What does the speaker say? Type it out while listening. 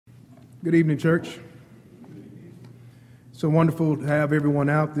Good evening, church. So wonderful to have everyone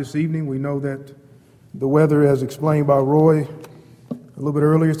out this evening. We know that the weather, as explained by Roy a little bit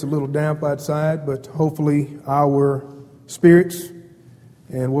earlier, it's a little damp outside, but hopefully our spirits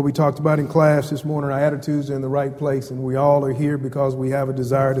and what we talked about in class this morning, our attitudes are in the right place, and we all are here because we have a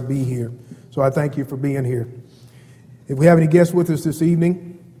desire to be here. So I thank you for being here. If we have any guests with us this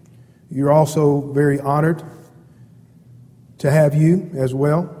evening, you're also very honored to have you as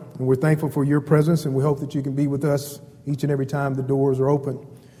well. And we're thankful for your presence, and we hope that you can be with us each and every time the doors are open.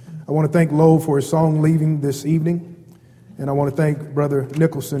 I want to thank Lo for his song leading this evening, and I want to thank Brother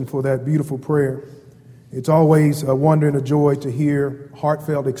Nicholson for that beautiful prayer. It's always a wonder and a joy to hear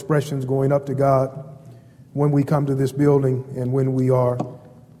heartfelt expressions going up to God when we come to this building and when we are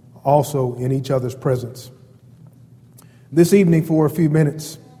also in each other's presence. This evening, for a few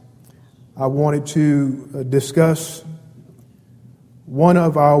minutes, I wanted to discuss one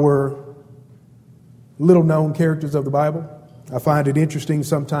of our little-known characters of the Bible. I find it interesting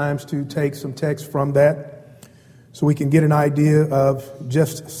sometimes to take some text from that so we can get an idea of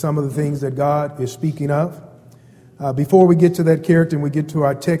just some of the things that God is speaking of. Before we get to that character and we get to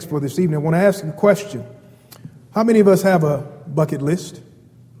our text for this evening, I want to ask a question. How many of us have a bucket list?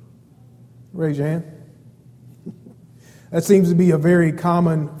 Raise your hand. That seems to be a very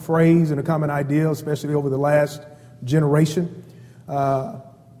common phrase and a common idea, especially over the last generation.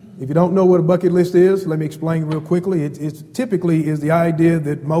 If you don't know what a bucket list is, let me explain real quickly. It typically is the idea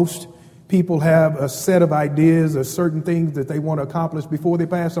that most people have a set of ideas or certain things that they want to accomplish before they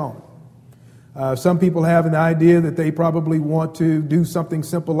pass on. Some people have an idea that they probably want to do something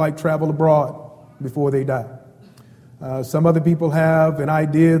simple like travel abroad before they die. Some other people have an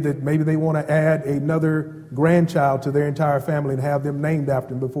idea that maybe they want to add another grandchild to their entire family and have them named after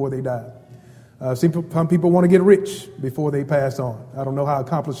them before they die. Some people want to get rich before they pass on. I don't know how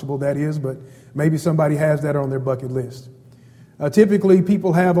accomplishable that is, but maybe somebody has that on their bucket list. Typically,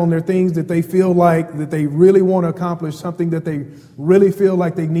 people have on their things that they feel like that they really want to accomplish, something that they really feel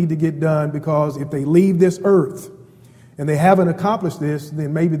like they need to get done, because if they leave this earth and they haven't accomplished this,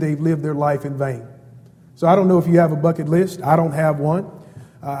 then maybe they've lived their life in vain. So I don't know if you have a bucket list. I don't have one.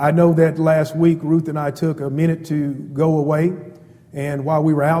 I know that last week, Ruth and I took a minute to go away. And while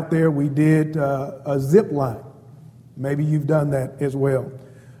we were out there, we did a zip line. Maybe you've done that as well.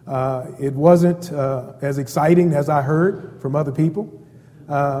 It wasn't as exciting as I heard from other people,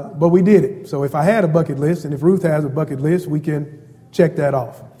 but we did it. So if I had a bucket list, and if Ruth has a bucket list, we can check that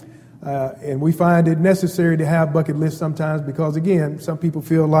off. And we find it necessary to have bucket lists sometimes because, again, some people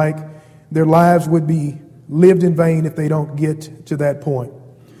feel like their lives would be lived in vain if they don't get to that point.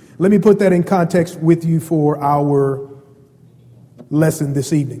 Let me put that in context with you for our lesson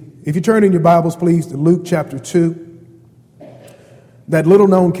this evening. If you turn in your Bibles, please, to Luke chapter 2. That little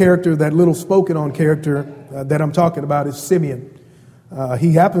known character, that little spoken on character that I'm talking about is Simeon.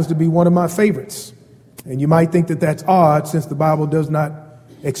 He happens to be one of my favorites. And you might think that that's odd since the Bible does not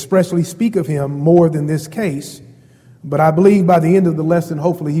expressly speak of him more than this case. But I believe by the end of the lesson,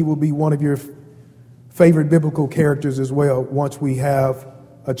 hopefully he will be one of your favorite biblical characters as well once we have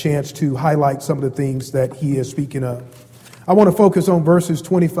a chance to highlight some of the things that he is speaking of. I want to focus on verses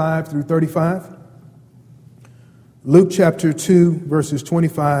 25 through 35. Luke chapter 2, verses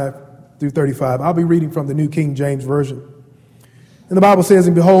 25 through 35. I'll be reading from the New King James Version. And the Bible says,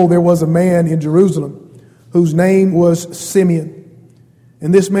 "And behold, there was a man in Jerusalem whose name was Simeon.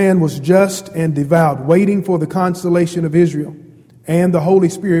 And this man was just and devout, waiting for the consolation of Israel. And the Holy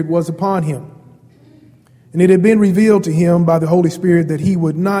Spirit was upon him. And it had been revealed to him by the Holy Spirit that he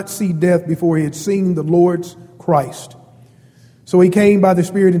would not see death before he had seen the Lord's Christ. So he came by the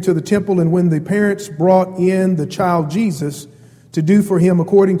Spirit into the temple, and when the parents brought in the child Jesus to do for him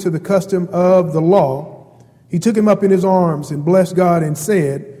according to the custom of the law, he took him up in his arms and blessed God and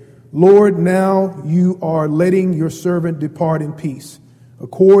said, 'Lord, now you are letting your servant depart in peace,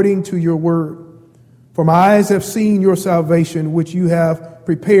 according to your word. For my eyes have seen your salvation, which you have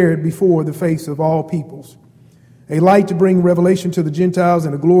prepared before the face of all peoples, a light to bring revelation to the Gentiles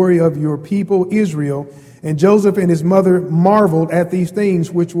and the glory of your people Israel.' And Joseph and his mother marveled at these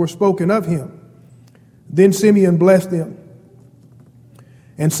things which were spoken of him. Then Simeon blessed them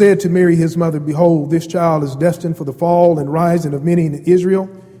and said to Mary his mother, 'Behold, this child is destined for the fall and rising of many in Israel,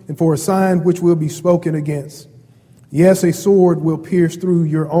 and for a sign which will be spoken against. Yes, a sword will pierce through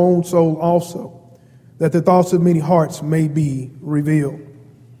your own soul also, that the thoughts of many hearts may be revealed.'"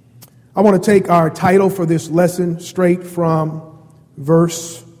 I want to take our title for this lesson straight from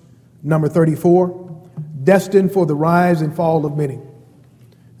verse number 34. Destined for the rise and fall of many.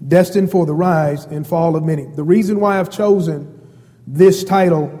 Destined for the rise and fall of many. The reason why I've chosen this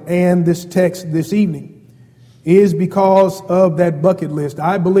title and this text this evening is because of that bucket list.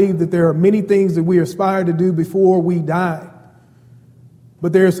 I believe that there are many things that we aspire to do before we die.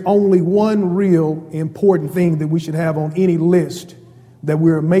 But there's only one real important thing that we should have on any list that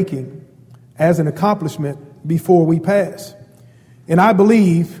we're making as an accomplishment before we pass. And I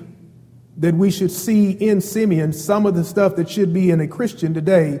believe that we should see in Simeon some of the stuff that should be in a Christian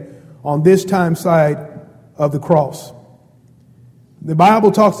today on this time side of the cross. The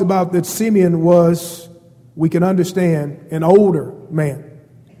Bible talks about that Simeon was, we can understand, an older man.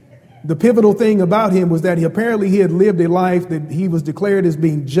 The pivotal thing about him was that he had lived a life that he was declared as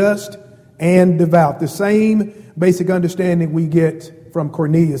being just and devout. The same basic understanding we get from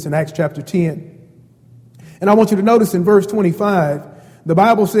Cornelius in Acts chapter 10. And I want you to notice in verse 25, the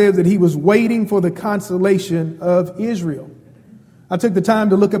Bible says that he was waiting for the consolation of Israel. I took the time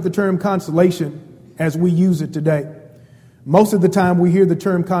to look up the term consolation as we use it today. Most of the time we hear the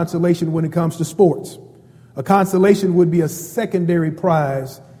term consolation when it comes to sports. A consolation would be a secondary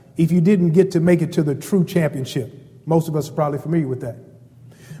prize if you didn't get to make it to the true championship. Most of us are probably familiar with that.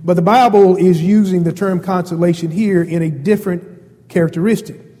 But the Bible is using the term consolation here in a different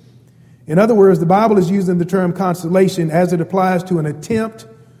characteristic. In other words, the Bible is using the term consolation as it applies to an attempt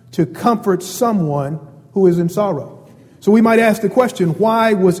to comfort someone who is in sorrow. So we might ask the question,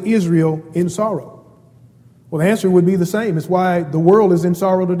 why was Israel in sorrow? Well, the answer would be the same. It's why the world is in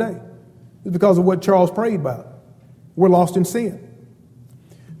sorrow today. It's because of what Charles prayed about. We're lost in sin.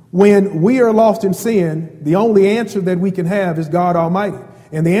 When we are lost in sin, the only answer that we can have is God Almighty.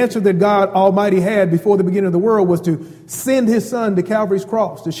 And the answer that God Almighty had before the beginning of the world was to send his son to Calvary's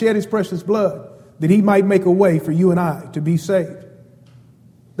cross, to shed his precious blood, that he might make a way for you and I to be saved.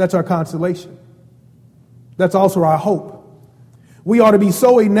 That's our consolation. That's also our hope. We ought to be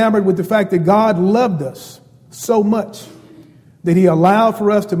so enamored with the fact that God loved us so much that he allowed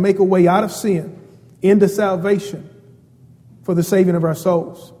for us to make a way out of sin into salvation for the saving of our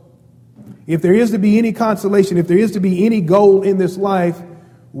souls. If there is to be any consolation, if there is to be any goal in this life,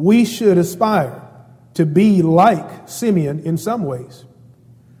 we should aspire to be like Simeon in some ways.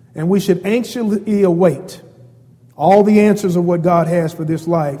 And we should anxiously await all the answers of what God has for this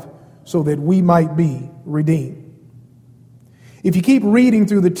life so that we might be redeemed. If you keep reading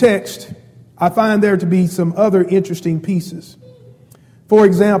through the text, I find there to be some other interesting pieces. For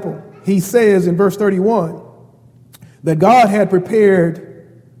example, he says in verse 31 that God had prepared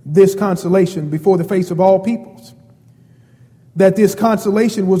this consolation before the face of all peoples. That this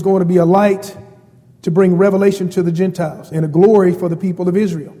consolation was going to be a light to bring revelation to the Gentiles and a glory for the people of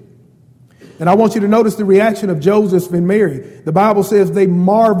Israel. And I want you to notice the reaction of Joseph and Mary. The Bible says they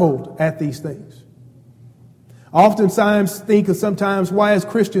marveled at these things. I oftentimes think of sometimes why as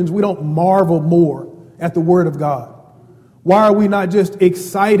Christians we don't marvel more at the Word of God. Why are we not just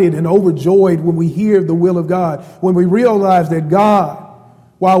excited and overjoyed when we hear the will of God? When we realize that God,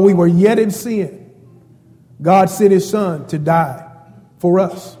 while we were yet in sin, God sent his son to die for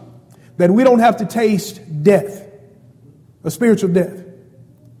us. That we don't have to taste death, a spiritual death.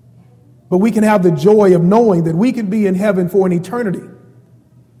 But we can have the joy of knowing that we can be in heaven for an eternity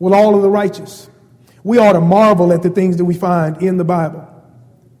with all of the righteous. We ought to marvel at the things that we find in the Bible.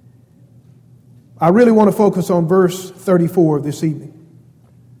 I really want to focus on verse 34 this evening.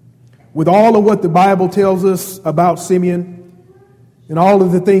 With all of what the Bible tells us about Simeon and all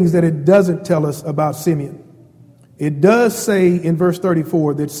of the things that it doesn't tell us about Simeon, it does say in verse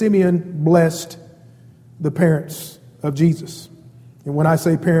 34 that Simeon blessed the parents of Jesus. And when I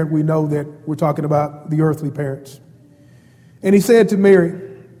say parent, we know that we're talking about the earthly parents. And he said to Mary,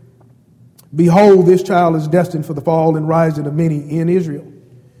 "Behold, this child is destined for the fall and rising of many in Israel,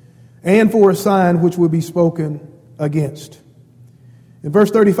 and for a sign which will be spoken against." In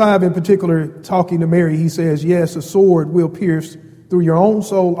verse 35 in particular, talking to Mary, he says, "Yes, a sword will pierce through your own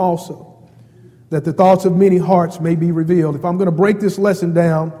soul also, that the thoughts of many hearts may be revealed." If I'm going to break this lesson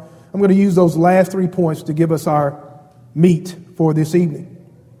down, I'm going to use those last 3 points to give us our meat for this evening.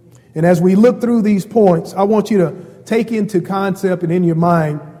 And as we look through these points, I want you to take into concept and in your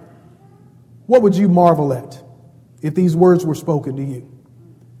mind, what would you marvel at if these words were spoken to you?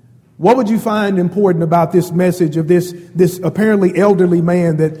 What would you find important about this message of this apparently elderly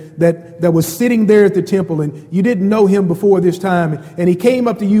man that was sitting there at the temple and you didn't know him before this time, and he came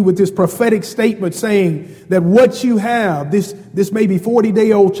up to you with this prophetic statement saying that what you have, this maybe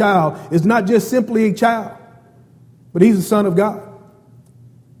 40-day-old child, is not just simply a child, but he's the Son of God.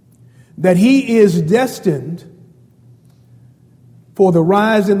 That he is destined for the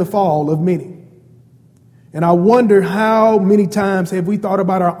rise and the fall of many. And I wonder how many times have we thought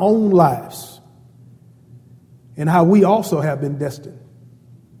about our own lives and how we also have been destined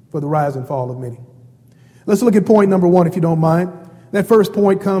for the rise and fall of many. Let's look at point number 1, if you don't mind. That first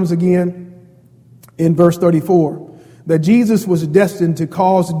point comes again in verse 34, that Jesus was destined to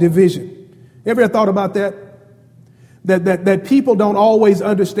cause division. Ever thought about that? That people don't always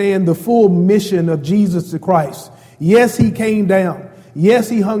understand the full mission of Jesus the Christ. Yes, he came down. Yes,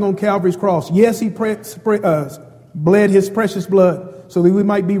 he hung on Calvary's cross. Yes, he bled his precious blood so that we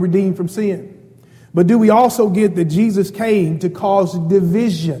might be redeemed from sin. But do we also get that Jesus came to cause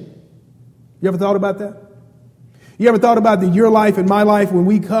division? You ever thought about that? You ever thought about that your life and my life, when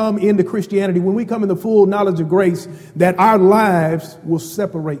we come into Christianity, when we come in the full knowledge of grace, that our lives will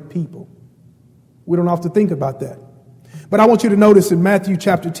separate people? We don't have to think about that. But I want you to notice in Matthew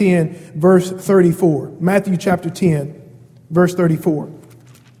chapter 10, verse 34. Matthew chapter 10, verse 34.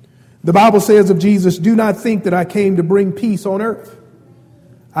 The Bible says of Jesus, "Do not think that I came to bring peace on earth.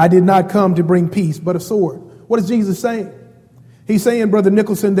 I did not come to bring peace, but a sword." What is Jesus saying? He's saying, Brother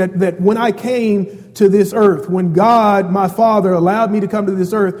Nicholson, that when I came to this earth, when God, my Father, allowed me to come to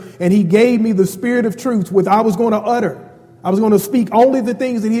this earth, and he gave me the spirit of truth, which I was going to utter. I was going to speak only the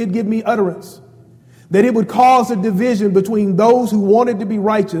things that he had given me utterance. That it would cause a division between those who wanted to be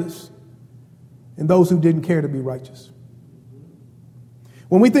righteous and those who didn't care to be righteous.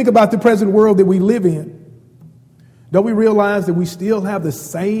 When we think about the present world that we live in, don't we realize that we still have the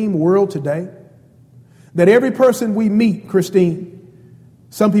same world today? That every person we meet, Christine,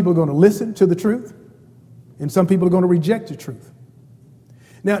 some people are going to listen to the truth and some people are going to reject the truth.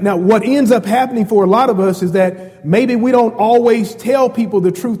 Now, what ends up happening for a lot of us is that maybe we don't always tell people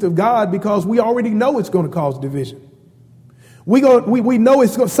the truth of God because we already know it's going to cause division. We know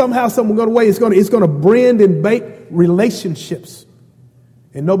it's going, somehow, some way it's going to brand and bake relationships.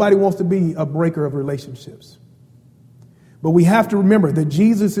 And nobody wants to be a breaker of relationships. But we have to remember that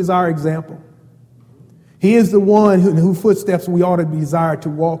Jesus is our example. He is the one whose footsteps we ought to desire to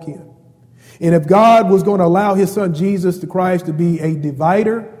walk in. And if God was going to allow his son Jesus the Christ to be a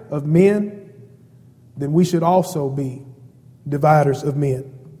divider of men, then we should also be dividers of men.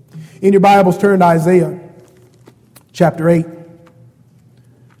 In your Bibles, turn to Isaiah chapter 8.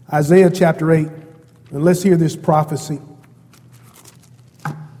 Isaiah chapter 8. And let's hear this prophecy.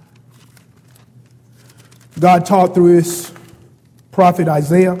 God taught through his prophet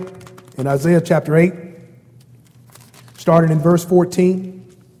Isaiah in Isaiah chapter 8, starting in verse 14.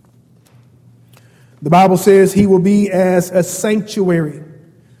 The Bible says he will be as a sanctuary,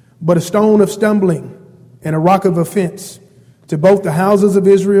 but a stone of stumbling and a rock of offense to both the houses of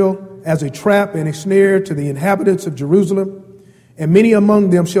Israel, as a trap and a snare to the inhabitants of Jerusalem. And many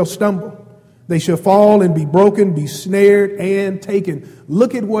among them shall stumble. They shall fall and be broken, be snared and taken.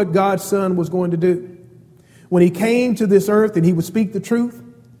 Look at what God's Son was going to do. When he came to this earth and he would speak the truth,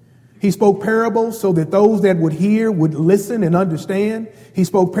 he spoke parables so that those that would hear would listen and understand. He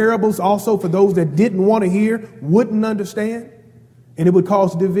spoke parables also for those that didn't want to hear, wouldn't understand, and it would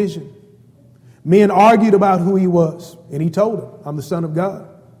cause division. Men argued about who he was, and he told them, "I'm the Son of God."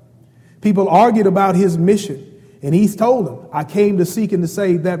 People argued about his mission, and he's told them, "I came to seek and to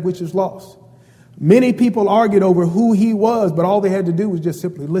save that which is lost." Many people argued over who he was, but all they had to do was just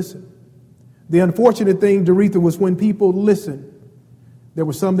simply listen. The unfortunate thing, Doretha, was when people listened, there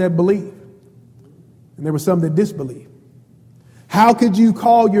were some that believed, and there were some that disbelieved. How could you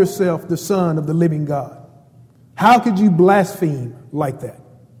call yourself the Son of the living God? How could you blaspheme like that?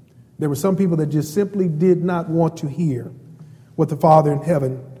 There were some people that just simply did not want to hear what the Father in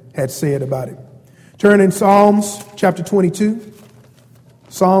heaven had said about it. Turn in Psalms chapter 22.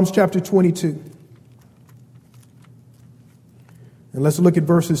 Psalms chapter 22. And let's look at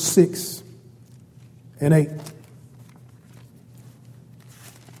verses 6 and 8.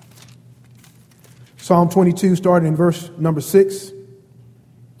 Psalm 22, starting in verse number 6.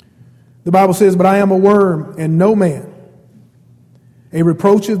 The Bible says, "But I am a worm and no man, a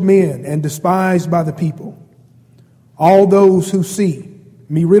reproach of men and despised by the people. All those who see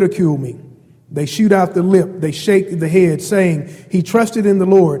me ridicule me. They shoot out the lip, they shake the head, saying, 'He trusted in the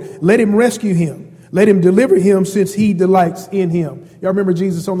Lord. Let him rescue him. Let him deliver him, since he delights in him.'" Y'all remember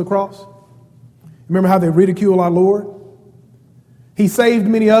Jesus on the cross? Remember how they ridicule our Lord? He saved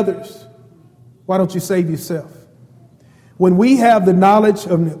many others. Why don't you save yourself? When we have the knowledge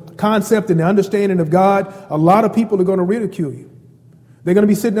of the concept and the understanding of God, a lot of people are going to ridicule you. They're going to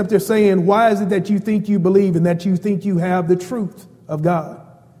be sitting up there saying, "Why is it that you think you believe and that you think you have the truth of God?"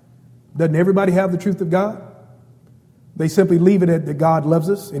 Doesn't everybody have the truth of God? They simply leave it at that God loves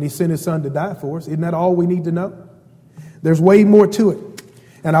us and he sent his son to die for us. Isn't that all we need to know? There's way more to it.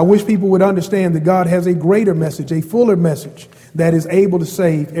 And I wish people would understand that God has a greater message, a fuller message that is able to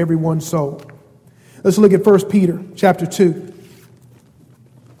save everyone's soul. Let's look at 1 Peter chapter 2.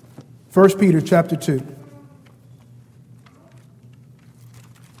 1 Peter chapter 2.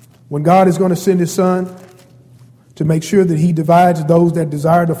 When God is going to send his son to make sure that he divides those that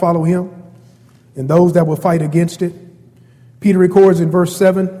desire to follow him and those that will fight against it, Peter records in verse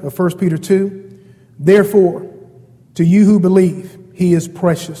 7 of 1 Peter 2, therefore, to you who believe, he is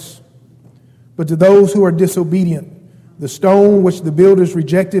precious. But to those who are disobedient, the stone which the builders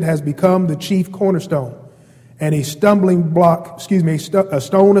rejected has become the chief cornerstone, and a stumbling block, a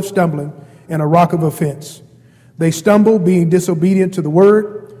stone of stumbling and a rock of offense. They stumble, being disobedient to the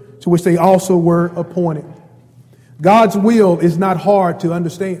word, to which they also were appointed. God's will is not hard to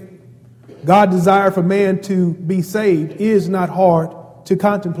understand. God's desire for man to be saved is not hard to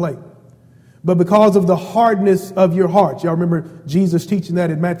contemplate. But because of the hardness of your heart, y'all remember Jesus teaching that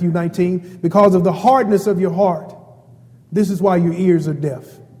in Matthew 19? Because of the hardness of your heart, this is why your ears are deaf.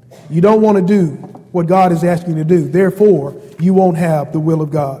 You don't want to do what God is asking you to do. Therefore, you won't have the will of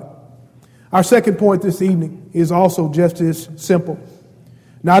God. Our second point this evening is also just as simple.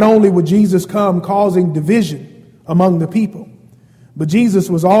 Not only would Jesus come causing division among the people, but Jesus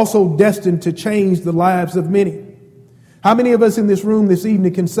was also destined to change the lives of many. How many of us in this room this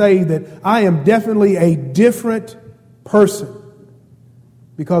evening can say that I am definitely a different person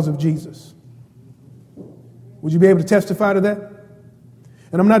because of Jesus? Would you be able to testify to that?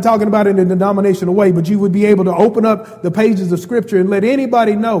 And I'm not talking about it in a denominational way, but you would be able to open up the pages of Scripture and let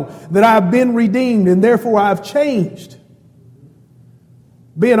anybody know that I've been redeemed and therefore I've changed.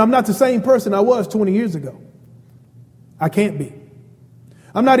 I'm not the same person I was 20 years ago. I can't be.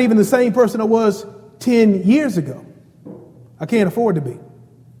 I'm not even the same person I was 10 years ago. I can't afford to be.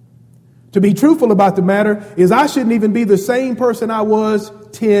 To be truthful about the matter is I shouldn't even be the same person I was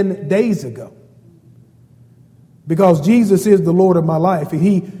 10 days ago. Because Jesus is the Lord of my life. And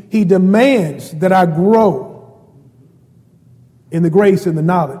he demands that I grow in the grace and the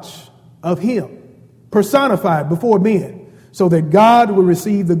knowledge of him, personified before men, so that God will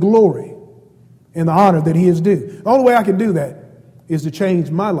receive the glory and the honor that he is due. The only way I can do that is to change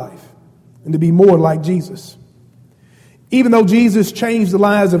my life and to be more like Jesus. Even though Jesus changed the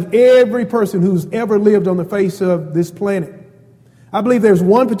lives of every person who's ever lived on the face of this planet, I believe there's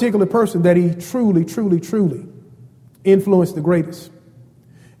one particular person that he truly, truly, truly influenced the greatest.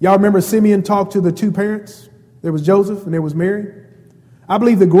 Y'all remember Simeon talked to the two parents? There was Joseph and there was Mary. I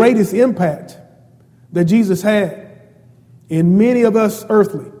believe the greatest impact that Jesus had in many of us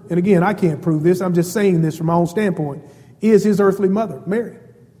earthly, and again, I can't prove this, I'm just saying this from my own standpoint, is his earthly mother, Mary.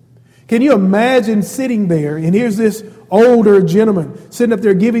 Can you imagine sitting there and here's this older gentleman sitting up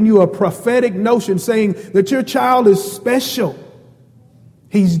there giving you a prophetic notion saying that your child is special.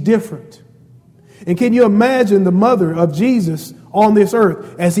 He's different. And can you imagine the mother of Jesus on this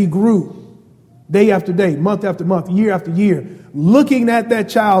earth as he grew day after day, month after month, year after year, looking at that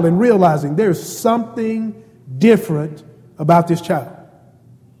child and realizing there's something different about this child.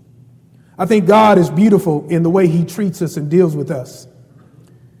 I think God is beautiful in the way he treats us and deals with us.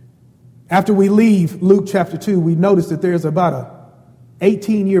 After we leave Luke chapter 2, we notice that there's about a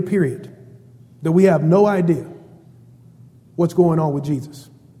 18-year period that we have no idea what's going on with Jesus.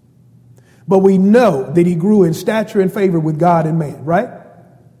 But we know that he grew in stature and favor with God and man, right?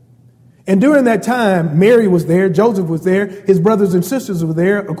 And during that time, Mary was there, Joseph was there, his brothers and sisters were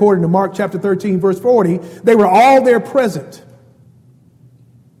there. According to Mark chapter 13, verse 40, they were all there present.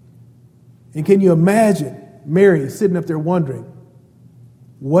 And can you imagine Mary sitting up there wondering,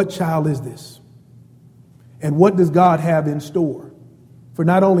 what child is this? And what does God have in store for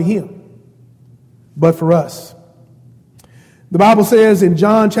not only him, but for us? The Bible says in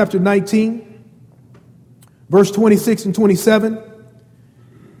John chapter 19, verse 26 and 27,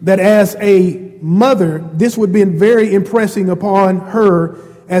 that as a mother, this would have been very impressing upon her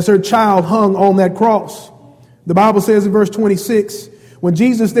as her child hung on that cross. The Bible says in verse 26, when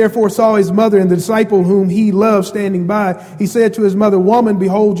Jesus therefore saw his mother and the disciple whom he loved standing by, he said to his mother, woman,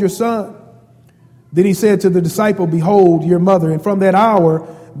 behold your son. Then he said to the disciple, behold your mother. And from that hour,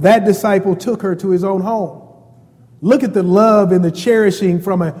 that disciple took her to his own home. Look at the love and the cherishing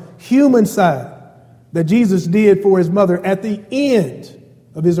from a human side that Jesus did for his mother at the end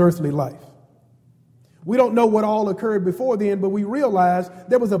of his earthly life. We don't know what all occurred before then, but we realize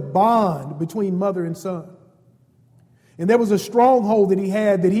there was a bond between mother and son. And there was a stronghold that he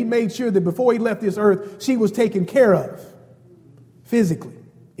had that he made sure that before he left this earth, she was taken care of physically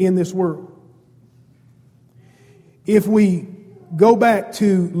in this world. If we go back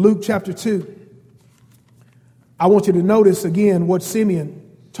to Luke chapter 2, I want you to notice again what Simeon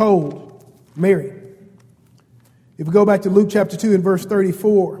told Mary. If we go back to Luke chapter 2 and verse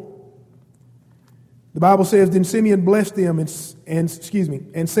 34, The Bible says, then Simeon blessed them and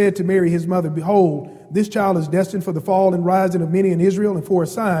said to Mary, his mother, behold, this child is destined for the fall and rising of many in Israel and for a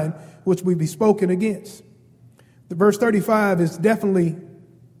sign which will be spoken against. The verse 35 is definitely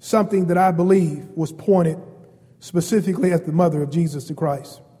something that I believe was pointed specifically at the mother of Jesus the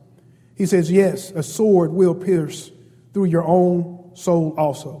Christ. He says, yes, a sword will pierce through your own soul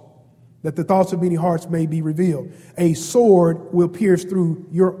also, that the thoughts of many hearts may be revealed. A sword will pierce through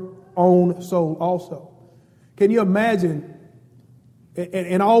your own soul also. Can you imagine?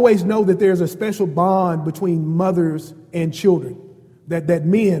 And always know that there's a special bond between mothers and children that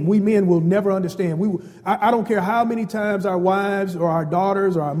we men will never understand. I don't care how many times our wives or our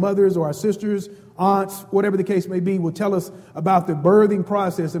daughters or our mothers or our sisters, aunts, whatever the case may be, will tell us about the birthing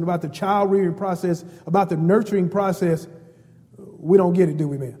process and about the child rearing process, about the nurturing process. We don't get it, do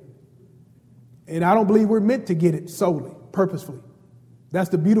we, man? And I don't believe we're meant to get it solely, purposefully. That's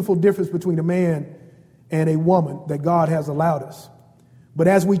the beautiful difference between a man and a woman that God has allowed us. But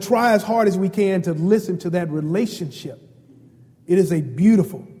as we try as hard as we can to listen to that relationship, it is a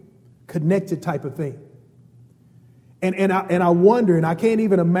beautiful, connected type of thing. And I wonder, and I can't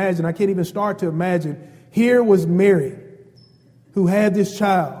even imagine, I can't even start to imagine, here was Mary who had this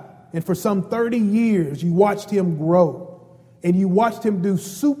child, and for some 30 years you watched him grow, and you watched him do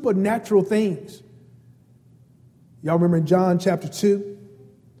supernatural things. Y'all remember in John chapter 2,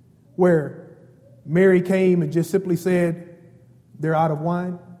 where Mary came and just simply said, they're out of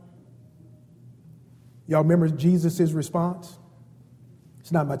wine? Y'all remember Jesus' response?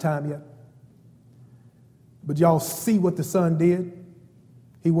 It's not my time yet. But y'all see what the son did?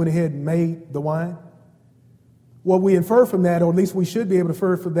 He went ahead and made the wine. What we infer from that, or at least we should be able to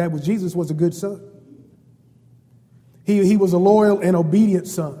infer from that, was Jesus was a good son. He was a loyal and obedient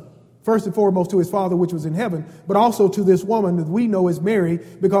son. First and foremost to his Father which was in heaven, but also to this woman that we know as Mary,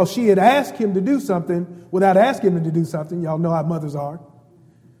 because she had asked him to do something without asking him to do something. Y'all know how mothers are.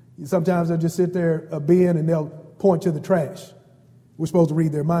 Sometimes they'll just sit there a bin and they'll point to the trash. We're supposed to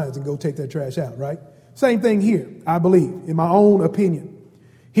read their minds and go take that trash out, right? Same thing here, I believe, in my own opinion.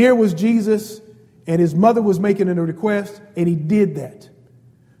 Here was Jesus, and his mother was making a request, and he did that.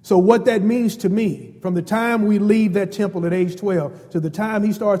 So what that means to me, from the time we leave that temple at age 12 to the time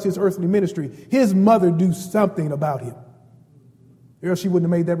he starts his earthly ministry, his mother do something about him. Or else she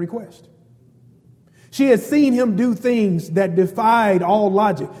wouldn't have made that request. She had seen him do things that defied all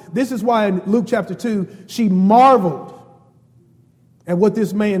logic. This is why in Luke chapter 2, she marveled at what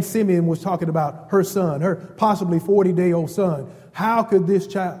this man Simeon was talking about, her son, her possibly 40-day-old son. How could this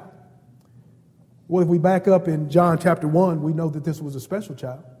child? Well, if we back up in John chapter 1, we know that this was a special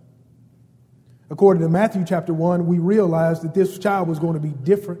child. According to Matthew chapter 1, we realize that this child was going to be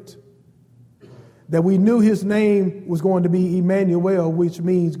different. That we knew his name was going to be Emmanuel, which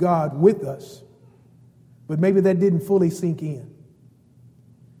means God with us. But maybe that didn't fully sink in.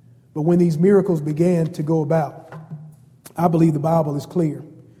 But when these miracles began to go about, I believe the Bible is clear.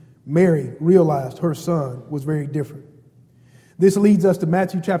 Mary realized her son was very different. This leads us to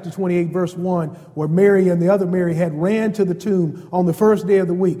Matthew chapter 28, verse 1, where Mary and the other Mary had ran to the tomb on the first day of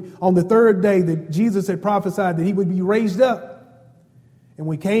the week, on the third day that Jesus had prophesied that he would be raised up. And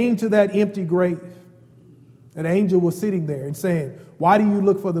we came to that empty grave. An angel was sitting there and saying, why do you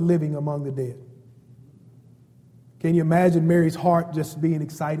look for the living among the dead? Can you imagine Mary's heart just being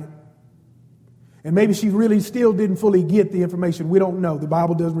excited? And maybe she really still didn't fully get the information. We don't know. The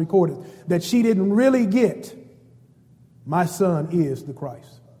Bible doesn't record it. That she didn't really get, my son is the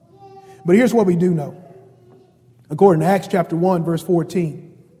Christ. But here's what we do know. According to Acts chapter 1, verse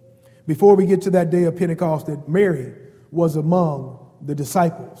 14, before we get to that day of Pentecost, that Mary was among the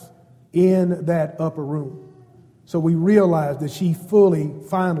disciples in that upper room. So we realize that she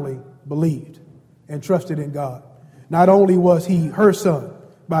finally believed and trusted in God. Not only was he her son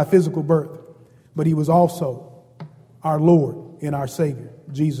by physical birth, but he was also our Lord and our Savior,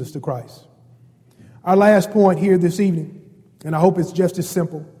 Jesus the Christ. Our last point here this evening, and I hope it's just as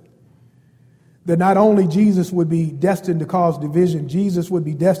simple, that not only Jesus would be destined to cause division, Jesus would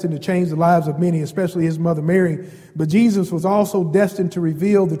be destined to change the lives of many, especially his mother Mary, but Jesus was also destined to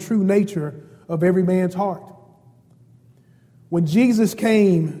reveal the true nature of every man's heart. When Jesus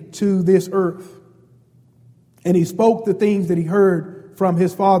came to this earth and he spoke the things that he heard from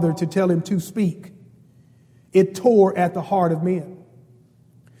his Father to tell him to speak, it tore at the heart of men.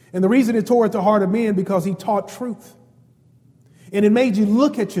 And the reason it tore at the heart of men because he taught truth. And it made you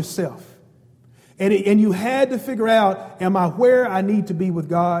look at yourself. And you had to figure out, am I where I need to be with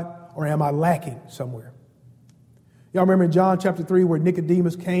God, or am I lacking somewhere? Y'all remember in John chapter 3 where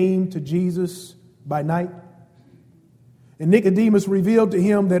Nicodemus came to Jesus by night? And Nicodemus revealed to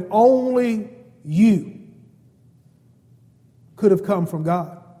him that only you could have come from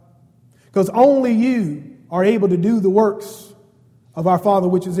God. Because only you are able to do the works of our Father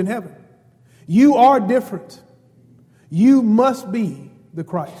which is in heaven. You are different. You must be the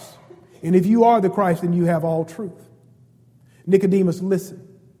Christ. And if you are the Christ, then you have all truth. Nicodemus listened.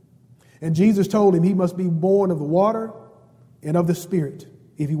 And Jesus told him he must be born of the water and of the Spirit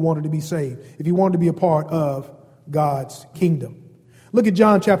if he wanted to be saved, if he wanted to be a part of God's kingdom. Look at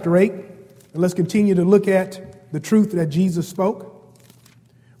John chapter 8, and let's continue to look at the truth that Jesus spoke.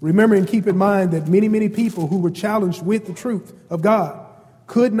 Remember and keep in mind that many people who were challenged with the truth of God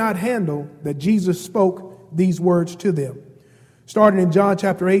could not handle that Jesus spoke these words to them. Starting in John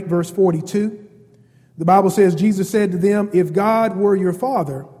chapter 8, verse 42, the Bible says, Jesus said to them, if God were your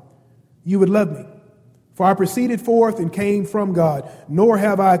Father, you would love me. For I proceeded forth and came from God, nor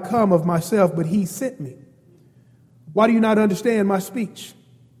have I come of myself, but he sent me. Why do you not understand my speech?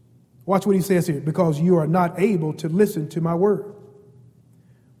 Watch what he says here. Because you are not able to listen to my word.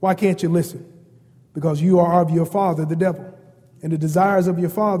 Why can't you listen? Because you are of your father, the devil, and the desires of your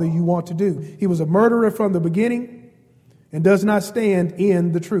father you want to do. He was a murderer from the beginning and does not stand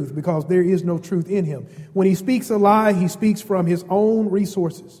in the truth, because there is no truth in him. When he speaks a lie, he speaks from his own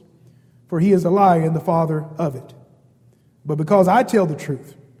resources, for he is a liar and the father of it. But because I tell the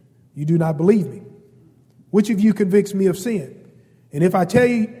truth, you do not believe me. Which of you convicts me of sin? And if I tell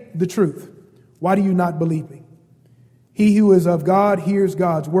you the truth, why do you not believe me? He who is of God hears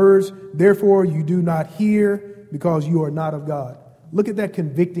God's words. Therefore, you do not hear because you are not of God. Look at that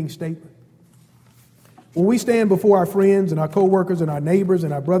convicting statement. When we stand before our friends and our co-workers and our neighbors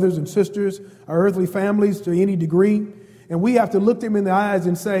and our brothers and sisters, our earthly families to any degree, and we have to look them in the eyes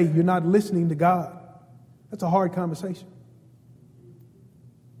and say, you're not listening to God. That's a hard conversation.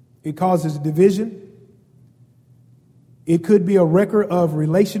 It causes division. It could be a wrecker of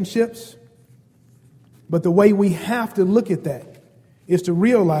relationships. But the way we have to look at that is to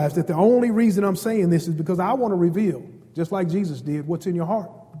realize that the only reason I'm saying this is because I want to reveal, just like Jesus did, what's in your heart.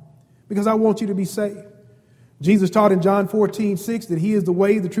 Because I want you to be saved. Jesus taught in John 14:6 that he is the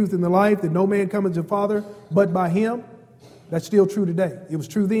way, the truth, and the life, that no man cometh to the Father but by him. That's still true today. It was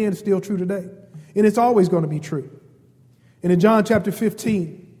true then, it's still true today. And it's always going to be true. And in John chapter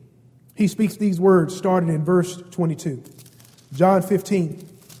 15, he speaks these words starting in verse 22. John 15.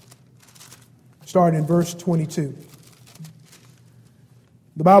 Starting in verse 22.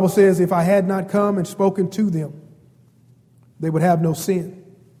 The Bible says, if I had not come and spoken to them, they would have no sin.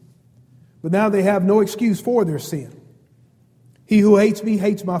 But now they have no excuse for their sin. He who hates me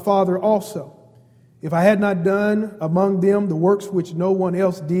hates my Father also. If I had not done among them the works which no one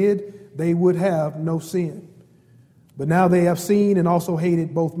else did, they would have no sin. But now they have seen and also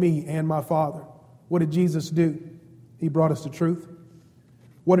hated both me and my Father. What did Jesus do? He brought us the truth.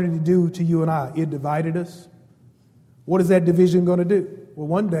 What did he do to you and I? It divided us. What is that division going to do? Well,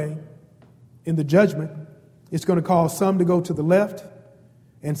 one day, in the judgment, it's going to cause some to go to the left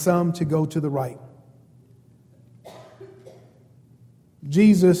and some to go to the right.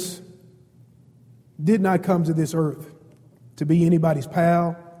 Jesus did not come to this earth to be anybody's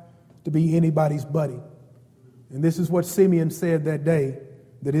pal, to be anybody's buddy. And this is what Simeon said that day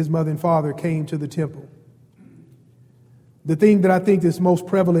that his mother and father came to the temple. The thing that I think is most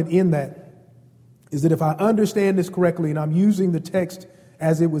prevalent in that is that if I understand this correctly and I'm using the text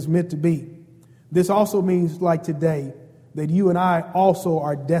as it was meant to be, this also means, like today, that you and I also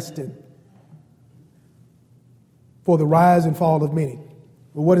are destined for the rise and fall of many.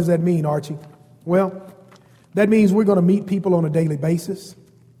 Well, what does that mean, Archie? Well, that means we're going to meet people on a daily basis.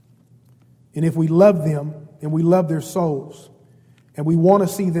 And if we love them and we love their souls and we want to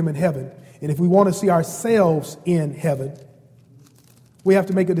see them in heaven, and if we want to see ourselves in heaven, we have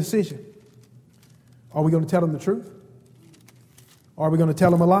to make a decision. Are we going to tell them the truth? Or are we going to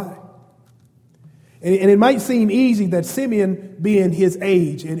tell them a lie? And it might seem easy that Simeon, being his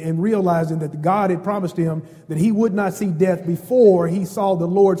age and realizing that God had promised him that he would not see death before he saw the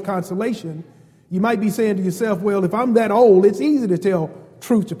Lord's consolation, you might be saying to yourself, well, if I'm that old, it's easy to tell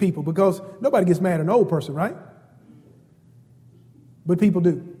truth to people because nobody gets mad at an old person, right? But people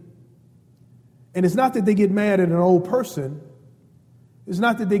do. And it's not that they get mad at an old person. It's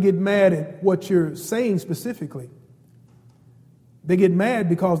not that they get mad at what you're saying specifically. They get mad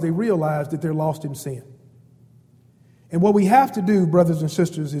because they realize that they're lost in sin. And what we have to do, brothers and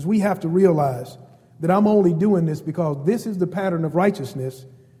sisters, is we have to realize that I'm only doing this because this is the pattern of righteousness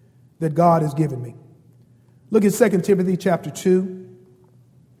that God has given me. Look at 2 Timothy chapter 2.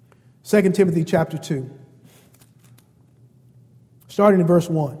 2 Timothy chapter 2. Starting in verse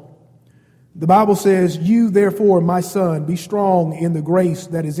 1. The Bible says, "You therefore, my son, be strong in the grace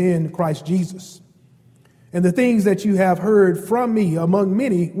that is in Christ Jesus. And the things that you have heard from me among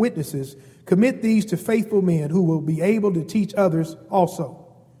many witnesses, commit these to faithful men who will be able to teach others also.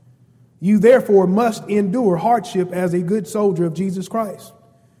 You therefore must endure hardship as a good soldier of Jesus Christ.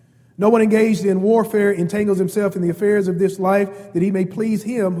 No one engaged in warfare entangles himself in the affairs of this life, that he may please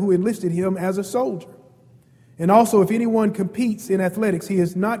him who enlisted him as a soldier. And also, if anyone competes in athletics, he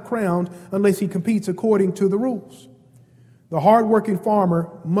is not crowned unless he competes according to the rules. The hardworking farmer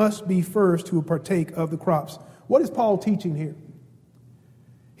must be first to partake of the crops." What is Paul teaching here?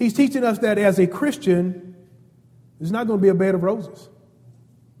 He's teaching us that as a Christian, there's not going to be a bed of roses.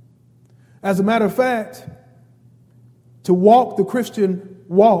 As a matter of fact, to walk the Christian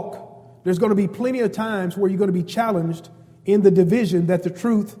walk, there's going to be plenty of times where you're going to be challenged in the division that the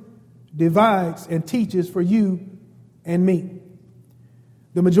truth divides and teaches for you and me.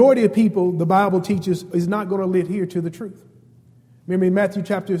 The majority of people, the Bible teaches, is not going to adhere to the truth. Remember in Matthew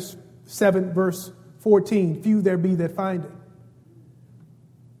chapter 7, verse 14, "Few there be that find it."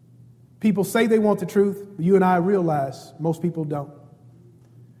 People say they want the truth, but you and I realize most people don't.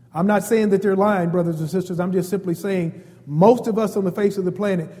 I'm not saying that they're lying, brothers and sisters. I'm just simply saying most of us on the face of the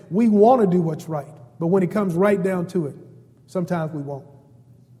planet, we want to do what's right. But when it comes right down to it, sometimes we won't.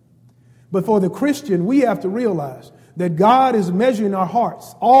 But for the Christian, we have to realize that God is measuring our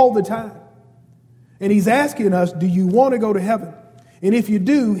hearts all the time. And he's asking us, do you want to go to heaven? And if you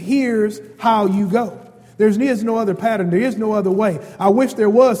do, here's how you go. There is no other pattern. There is no other way. I wish there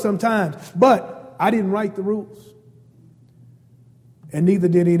was sometimes, but I didn't write the rules. And neither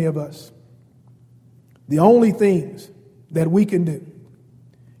did any of us. The only things that we can do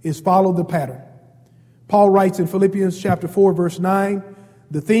is follow the pattern. Paul writes in Philippians chapter 4, verse 9,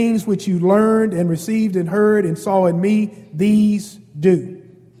 "The things which you learned and received and heard and saw in me, these do.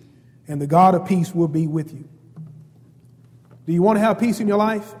 And the God of peace will be with you." Do you want to have peace in your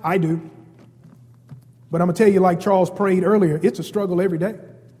life? I do. But I'm going to tell you, like Charles prayed earlier, it's a struggle every day.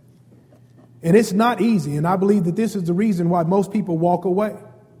 And it's not easy. And I believe that this is the reason why most people walk away.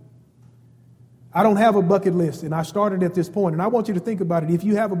 I don't have a bucket list. And I started at this point. And I want you to think about it. If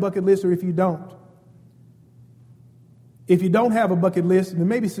you have a bucket list or if you don't. If you don't have a bucket list, then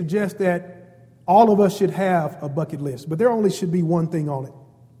maybe suggest that all of us should have a bucket list. But there only should be one thing on it.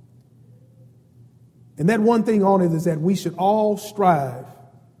 And that one thing on it is that we should all strive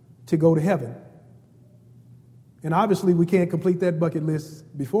to go to heaven. And obviously we can't complete that bucket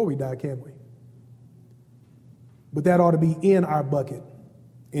list before we die, can we? But that ought to be in our bucket.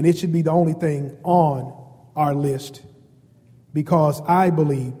 And it should be the only thing on our list. Because I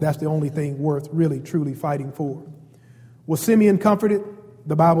believe that's the only thing worth really, truly fighting for. Was Simeon comforted?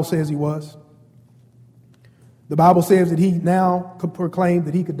 The Bible says he was. The Bible says that he now could proclaim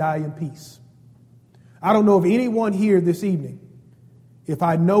that he could die in peace. I don't know of anyone here this evening, if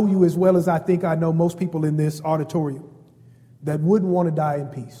I know you as well as I think I know most people in this auditorium, that wouldn't want to die in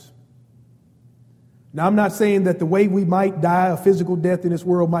peace. Now, I'm not saying that the way we might die a physical death in this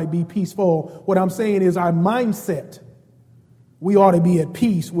world might be peaceful. What I'm saying is our mindset, we ought to be at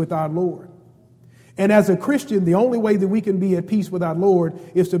peace with our Lord. And as a Christian, the only way that we can be at peace with our Lord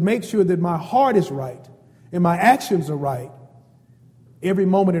is to make sure that my heart is right and my actions are right every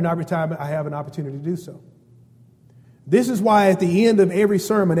moment and every time I have an opportunity to do so. This is why at the end of every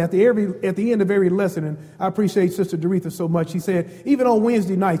sermon, at the end of every lesson, and I appreciate Sister Doretha so much, she said, even on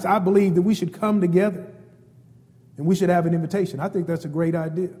Wednesday nights, I believe that we should come together and we should have an invitation. I think that's a great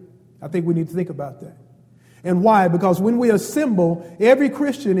idea. I think we need to think about that. And why? Because when we assemble, every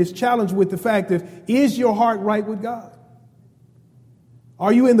Christian is challenged with the fact of, is your heart right with God?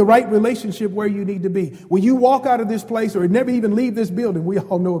 Are you in the right relationship where you need to be? Will you walk out of this place or never even leave this building? We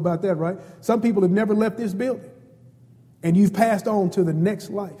all know about that, right? Some people have never left this building. And you've passed on to the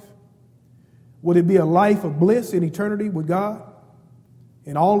next life. Would it be a life of bliss in eternity with God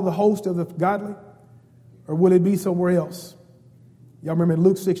and all of the host of the godly? Or will it be somewhere else? Y'all remember in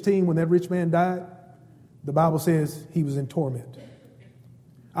Luke 16 when that rich man died? The Bible says he was in torment.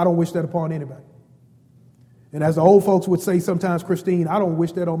 I don't wish that upon anybody. And as the old folks would say sometimes, Christine, I don't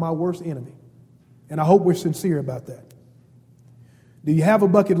wish that on my worst enemy. And I hope we're sincere about that. Do you have a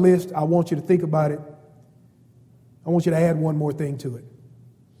bucket list? I want you to think about it. I want you to add one more thing to it.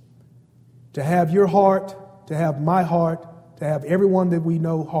 To have your heart, to have my heart, to have everyone that we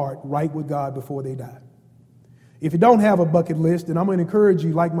know heart right with God before they die. If you don't have a bucket list, then I'm going to encourage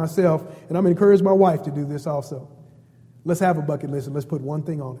you like myself, and I'm going to encourage my wife to do this also. Let's have a bucket list and let's put one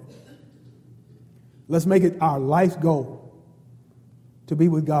thing on it. Let's make it our life goal to be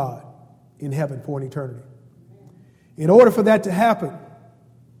with God in heaven for an eternity. In order for that to happen,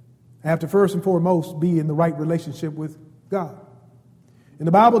 I have to first and foremost be in the right relationship with God. And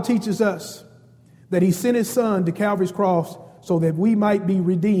the Bible teaches us that he sent his son to Calvary's cross so that we might be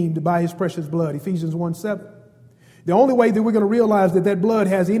redeemed by his precious blood. Ephesians 1:7. The only way that we're going to realize that that blood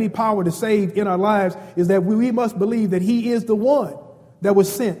has any power to save in our lives is that we must believe that he is the one that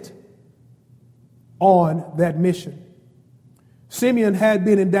was sent on that mission. Simeon had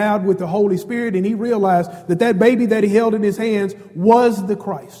been endowed with the Holy Spirit, and he realized that that baby that he held in his hands was the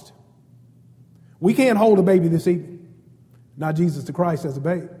Christ. We can't hold a baby this evening, not Jesus the Christ as a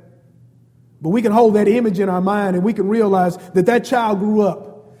babe. But we can hold that image in our mind, and we can realize that that child grew up.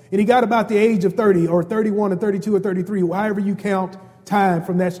 And he got about the age of 30 or 31 or 32 or 33, however you count time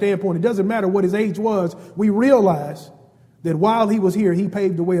from that standpoint. It doesn't matter what his age was. We realize that while he was here, he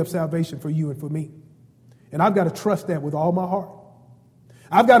paved the way of salvation for you and for me. And I've got to trust that with all my heart.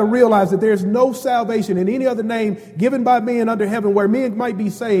 I've got to realize that there's no salvation in any other name given by men under heaven where men might be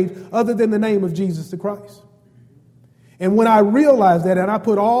saved other than the name of Jesus the Christ. And when I realize that and I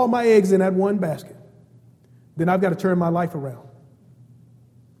put all my eggs in that one basket, then I've got to turn my life around.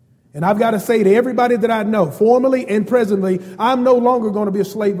 And I've got to say to everybody that I know, formerly and presently, I'm no longer going to be a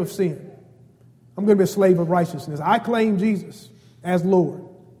slave of sin. I'm going to be a slave of righteousness. I claim Jesus as Lord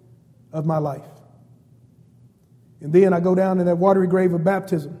of my life. And then I go down to that watery grave of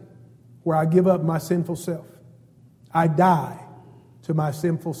baptism where I give up my sinful self. I die to my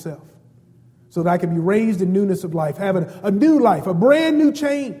sinful self so that I can be raised in newness of life, having a new life, a brand new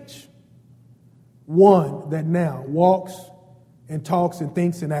change. One that now walks and talks and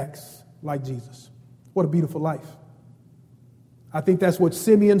thinks and acts like Jesus. What a beautiful life. I think that's what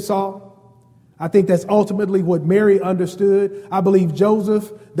Simeon saw. I think that's ultimately what Mary understood. I believe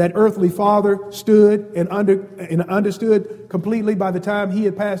Joseph, that earthly father, stood and understood completely by the time he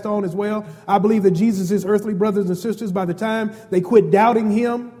had passed on as well. I believe that Jesus' earthly brothers and sisters, by the time they quit doubting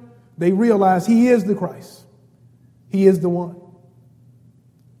him, they realized he is the Christ. He is the one.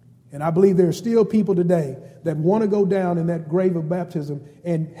 And I believe there are still people today that want to go down in that grave of baptism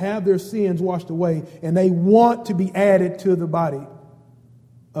and have their sins washed away, and they want to be added to the body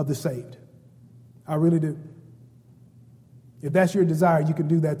of the saved. I really do. If that's your desire, you can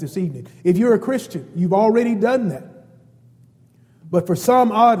do that this evening. If you're a Christian, you've already done that. But for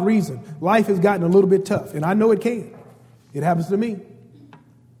some odd reason, life has gotten a little bit tough, and I know it can. It happens to me.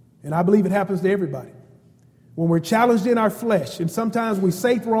 And I believe it happens to everybody. When we're challenged in our flesh, and sometimes we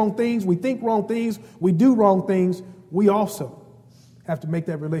say wrong things, we think wrong things, we do wrong things, we also have to make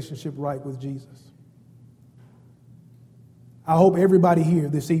that relationship right with Jesus. I hope everybody here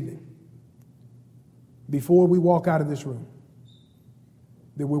this evening, before we walk out of this room,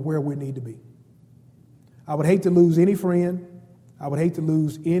 that we're where we need to be. I would hate to lose any friend. I would hate to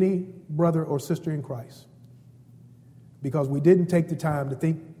lose any brother or sister in Christ because we didn't take the time to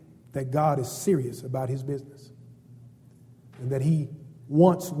think that God is serious about his business and that he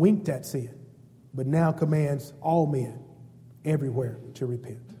once winked at sin, but now commands all men everywhere to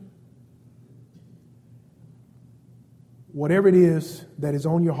repent. Whatever it is that is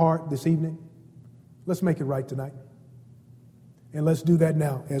on your heart this evening, let's make it right tonight. And let's do that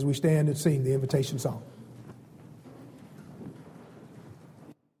now as we stand and sing the invitation song.